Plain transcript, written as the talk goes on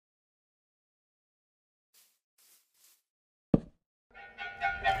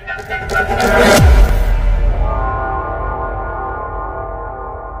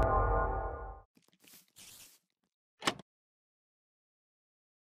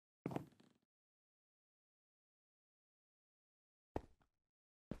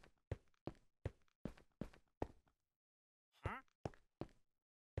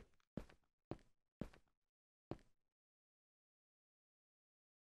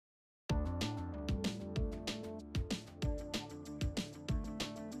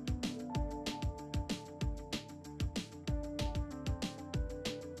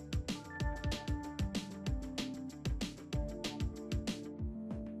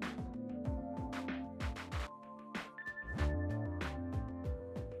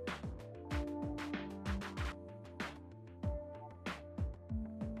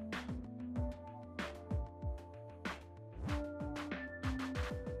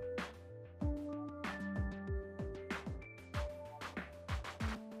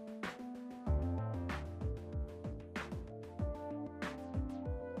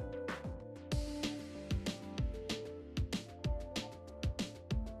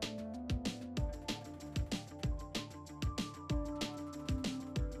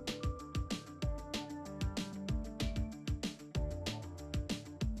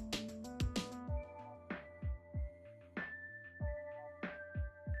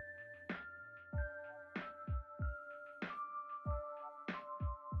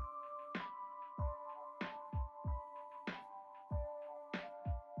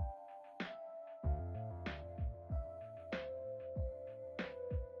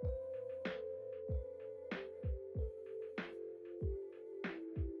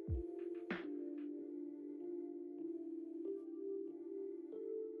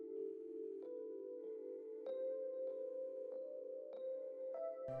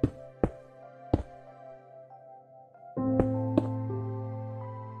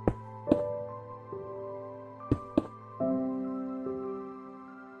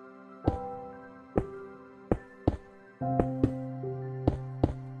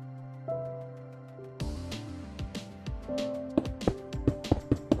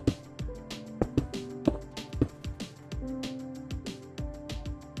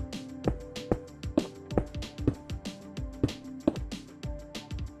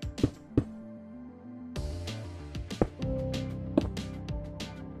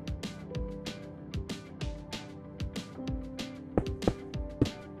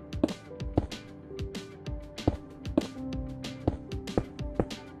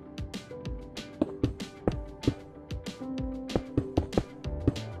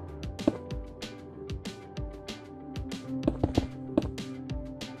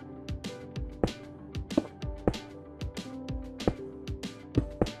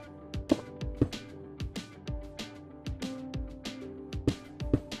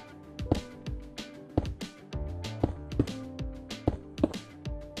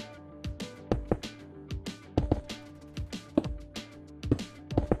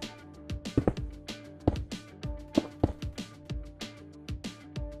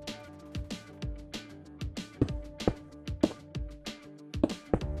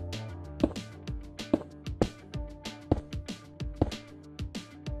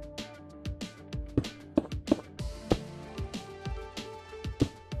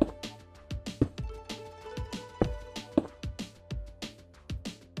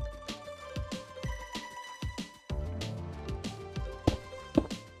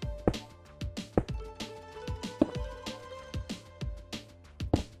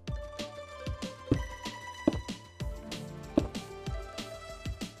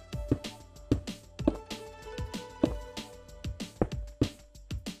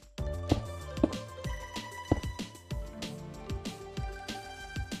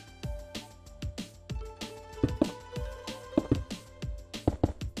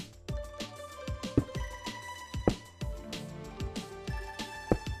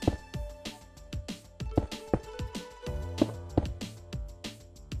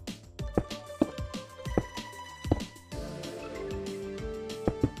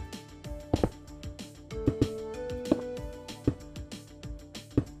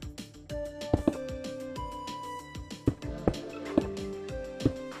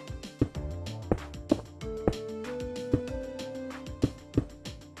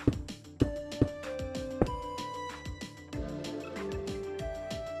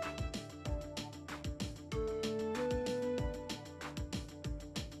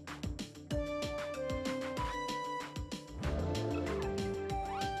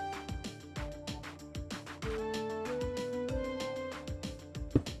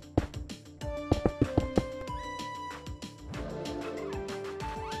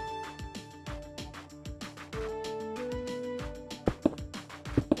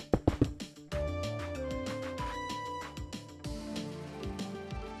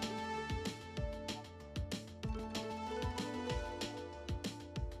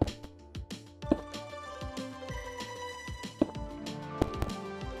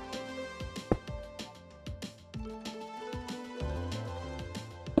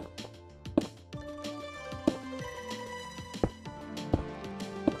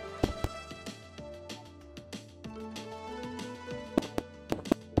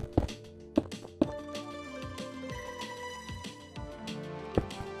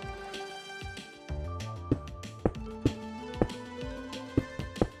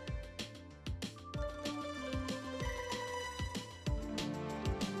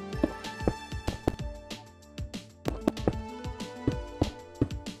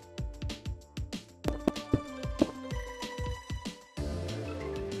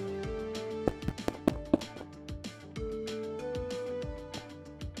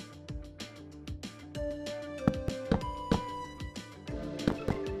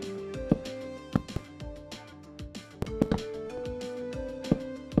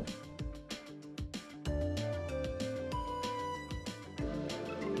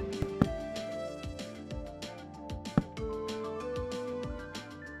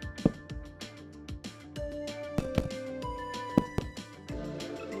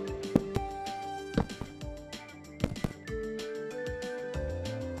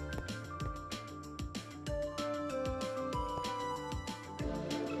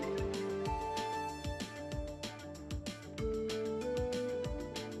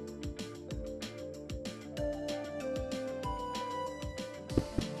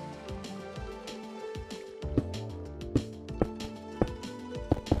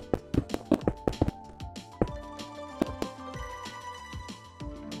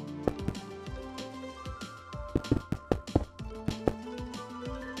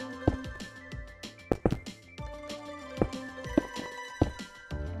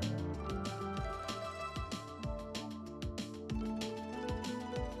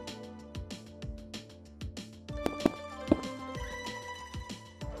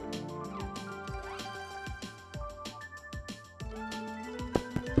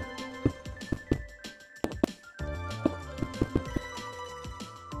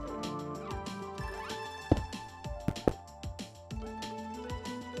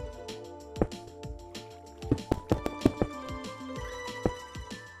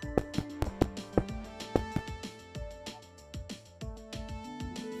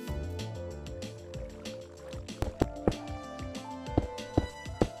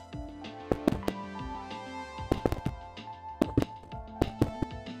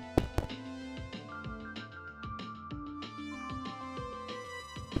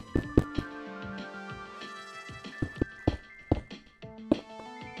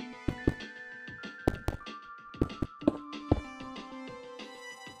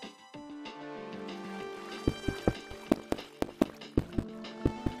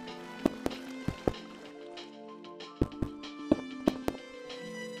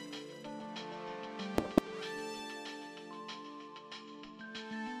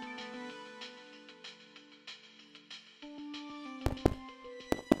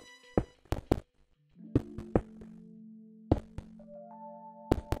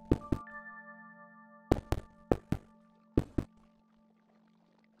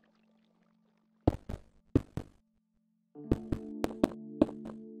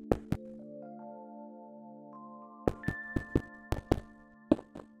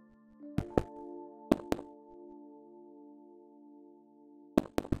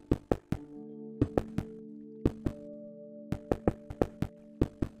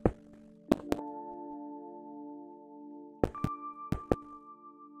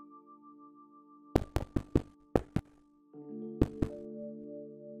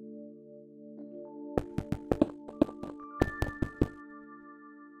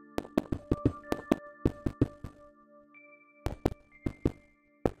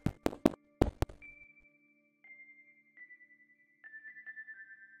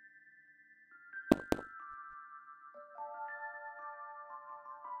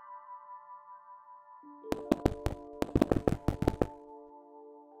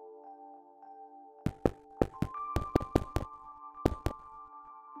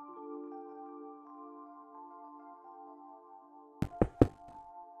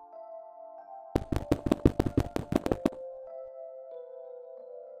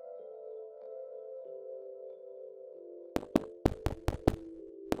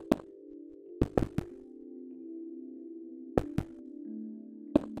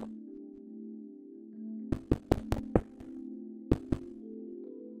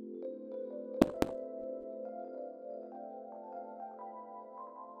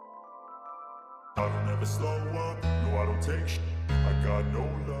never slow up, no I don't take shit. I got no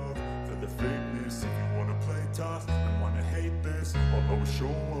love for the fakeness. If you wanna play tough and wanna hate this, I'll always show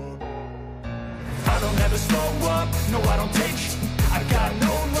up. I don't ever slow up, no I don't take shit. I got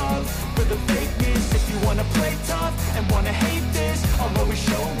no love for the fakeness. If you wanna play tough and wanna hate this, I'll always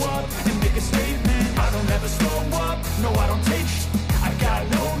show up and make a statement. I don't ever slow up, no I don't take shit. I got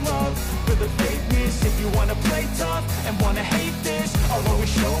no love for the fakeness. If you wanna play tough and wanna hate this, I'll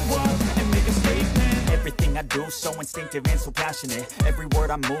always show up and make a statement. Everything I do so instinctive and so passionate. Every word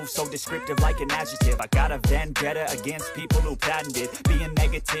I move so descriptive like an adjective. I got a vendetta against people who patented being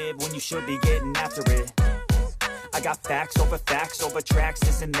negative when you should be getting after it. I got facts over tracks,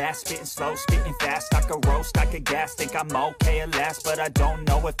 this and that. Spitting slow, spitting fast. I could roast, I could gas. Think I'm okay at last, but I don't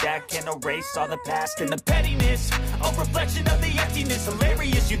know if that can erase all the past. And the pettiness, a reflection of the emptiness.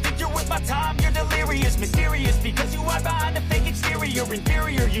 Hilarious, you think you're worth my time, you're delirious. Mysterious, because you hide behind a fake exterior.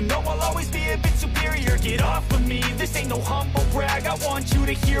 Inferior, you know I'll always be a bit superior. Get off of me, this ain't no humble brag. I want you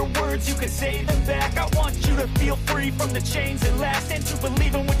to hear words, you can say them back. I want you to feel free from the chains that last, and to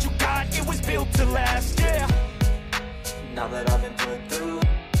believe in what you got, it was built to last, yeah. Now that I've been put through,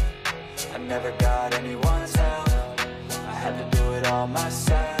 I never got anyone's help. I had to do it all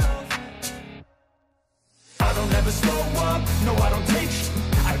myself. I don't ever slow up, no I don't take shit.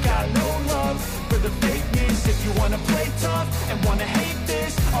 I got no love for the fakeness. If you wanna play tough and wanna hate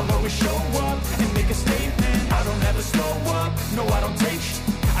this, I'll always show up and make a statement. I don't ever slow up, no I don't take shit.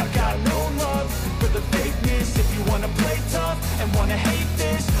 I got no love for the fakeness. If you wanna play tough and wanna hate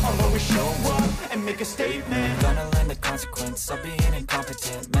this, I'll always show up and make a statement. Gonna learn the consequence of being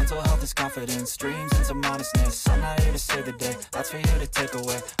incompetent. Mental health is confidence, dreams and some honestness. I'm not here to save the day, that's for you to take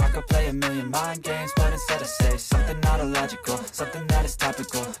away. I could play a million mind games, but instead I say something not illogical, something that is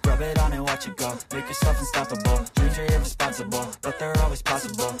topical. Rub it on and watch it go, make yourself unstoppable. Dreams are irresponsible, but they're always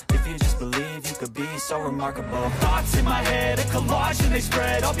possible. If you just believe, you could be so remarkable. Thoughts in my head, a collage and they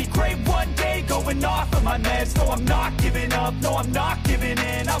spread. I'll be great one day, going off of my meds. No, I'm not giving up, no, I'm not giving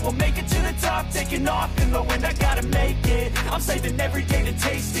in. I will make it to the top, taking off in the wind. I gotta make it, I'm saving every day to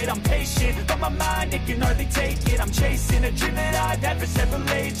taste it. I'm patient, but my mind, it can hardly take it. I'm chasing a dream that I've had for several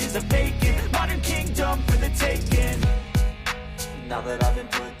ages. A vacant, modern kingdom for the taking. Now that I've been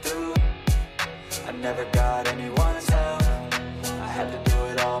put through, I never got anyone's help. I had to do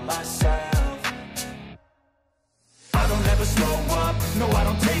it all myself. I don't ever slow up, no I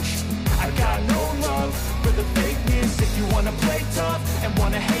don't take shit. I got no love for the fakeness. If you wanna play tough and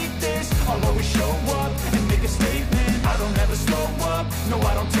wanna hate this, I'll always show up and make a statement. I don't ever slow up, no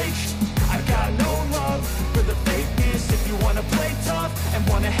I don't take shit. I got no love for the fakeness. If you wanna play tough and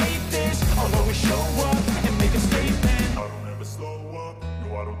wanna hate this, I'll always show up and make a statement. I don't ever slow up,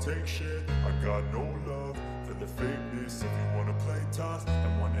 no I don't take shit. I got no love for the fakeness. If you wanna play tough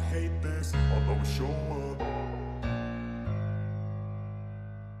and wanna hate this, I'll always show up.